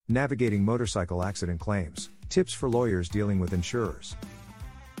Navigating motorcycle accident claims, tips for lawyers dealing with insurers.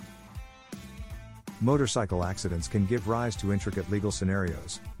 Motorcycle accidents can give rise to intricate legal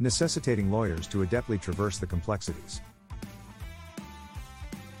scenarios, necessitating lawyers to adeptly traverse the complexities.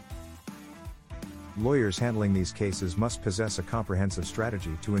 Lawyers handling these cases must possess a comprehensive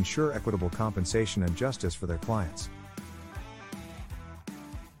strategy to ensure equitable compensation and justice for their clients.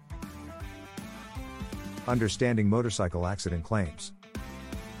 Understanding motorcycle accident claims.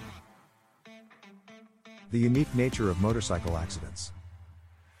 The unique nature of motorcycle accidents.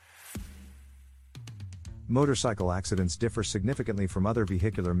 Motorcycle accidents differ significantly from other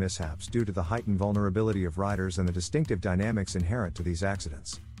vehicular mishaps due to the heightened vulnerability of riders and the distinctive dynamics inherent to these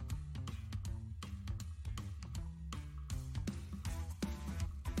accidents.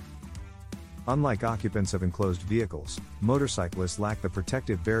 Unlike occupants of enclosed vehicles, motorcyclists lack the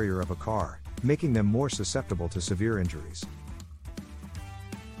protective barrier of a car, making them more susceptible to severe injuries.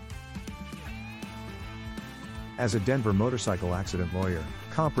 As a Denver motorcycle accident lawyer,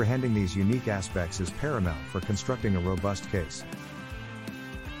 comprehending these unique aspects is paramount for constructing a robust case.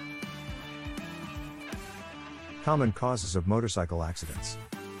 Common causes of motorcycle accidents.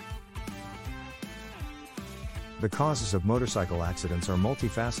 The causes of motorcycle accidents are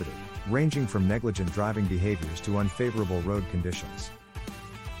multifaceted, ranging from negligent driving behaviors to unfavorable road conditions.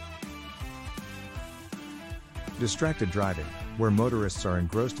 Distracted driving, where motorists are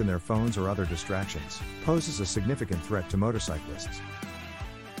engrossed in their phones or other distractions, poses a significant threat to motorcyclists.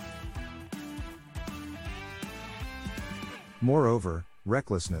 Moreover,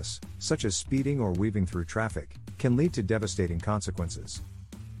 recklessness, such as speeding or weaving through traffic, can lead to devastating consequences.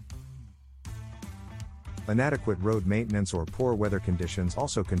 Inadequate road maintenance or poor weather conditions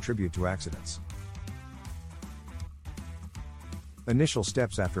also contribute to accidents. Initial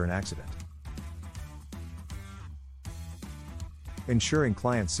steps after an accident. Ensuring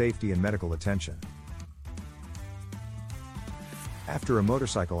client safety and medical attention. After a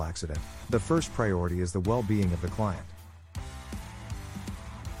motorcycle accident, the first priority is the well-being of the client.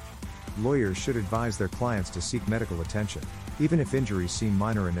 Lawyers should advise their clients to seek medical attention, even if injuries seem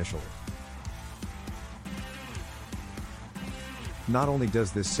minor initially. Not only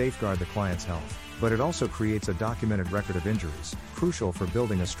does this safeguard the client's health, but it also creates a documented record of injuries, crucial for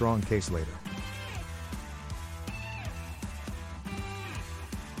building a strong case later.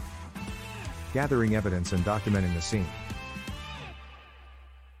 Gathering evidence and documenting the scene.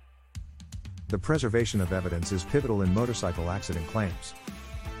 The preservation of evidence is pivotal in motorcycle accident claims.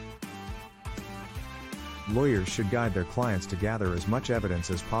 Lawyers should guide their clients to gather as much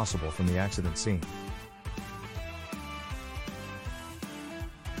evidence as possible from the accident scene.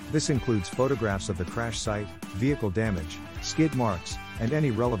 This includes photographs of the crash site, vehicle damage, skid marks, and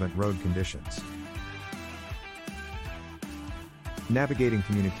any relevant road conditions. Navigating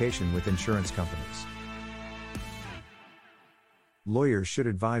communication with insurance companies. Lawyers should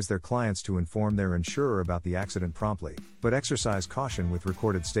advise their clients to inform their insurer about the accident promptly, but exercise caution with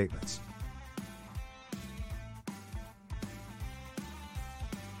recorded statements.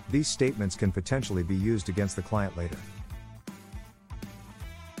 These statements can potentially be used against the client later.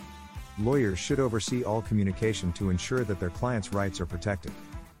 Lawyers should oversee all communication to ensure that their clients' rights are protected.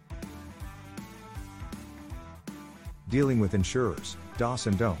 Dealing with insurers, do's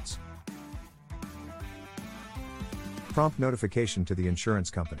and don'ts. Prompt notification to the insurance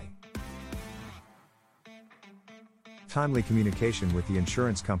company. Timely communication with the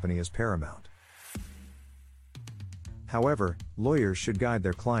insurance company is paramount. However, lawyers should guide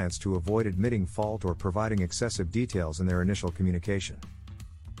their clients to avoid admitting fault or providing excessive details in their initial communication.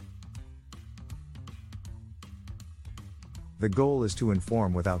 The goal is to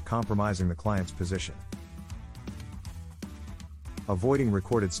inform without compromising the client's position. Avoiding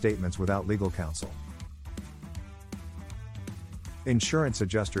recorded statements without legal counsel. Insurance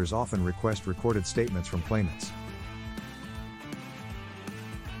adjusters often request recorded statements from claimants.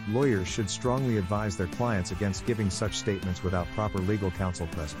 Lawyers should strongly advise their clients against giving such statements without proper legal counsel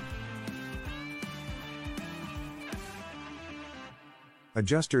present.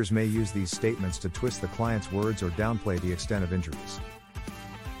 Adjusters may use these statements to twist the client's words or downplay the extent of injuries.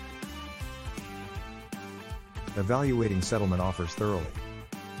 Evaluating settlement offers thoroughly.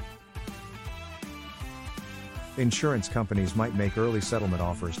 Insurance companies might make early settlement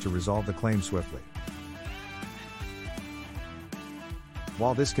offers to resolve the claim swiftly.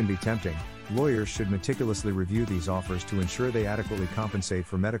 While this can be tempting, lawyers should meticulously review these offers to ensure they adequately compensate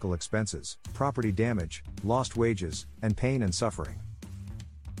for medical expenses, property damage, lost wages, and pain and suffering.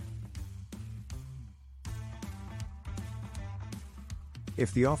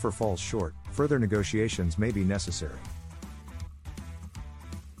 If the offer falls short, further negotiations may be necessary.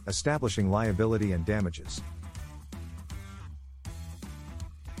 Establishing liability and damages.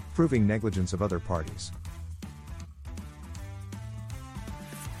 Proving negligence of other parties.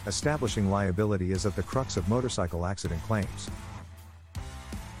 Establishing liability is at the crux of motorcycle accident claims.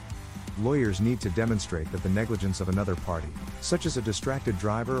 Lawyers need to demonstrate that the negligence of another party, such as a distracted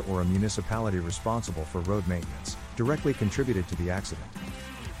driver or a municipality responsible for road maintenance, directly contributed to the accident.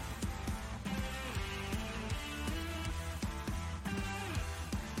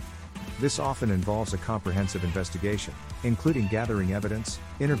 This often involves a comprehensive investigation, including gathering evidence,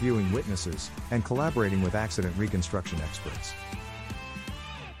 interviewing witnesses, and collaborating with accident reconstruction experts.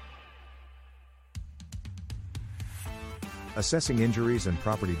 Assessing injuries and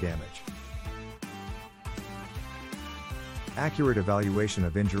property damage. Accurate evaluation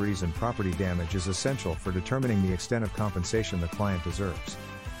of injuries and property damage is essential for determining the extent of compensation the client deserves.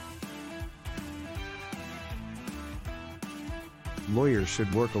 Lawyers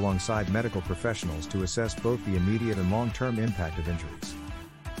should work alongside medical professionals to assess both the immediate and long-term impact of injuries.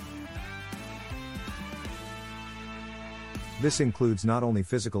 This includes not only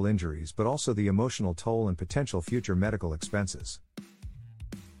physical injuries but also the emotional toll and potential future medical expenses.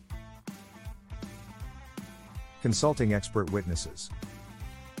 Consulting expert witnesses.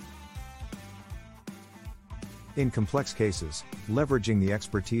 In complex cases, leveraging the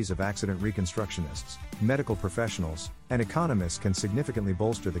expertise of accident reconstructionists, medical professionals, and economists can significantly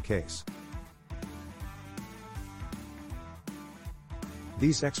bolster the case.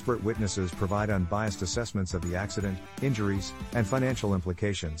 These expert witnesses provide unbiased assessments of the accident, injuries, and financial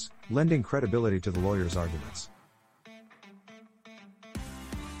implications, lending credibility to the lawyer's arguments.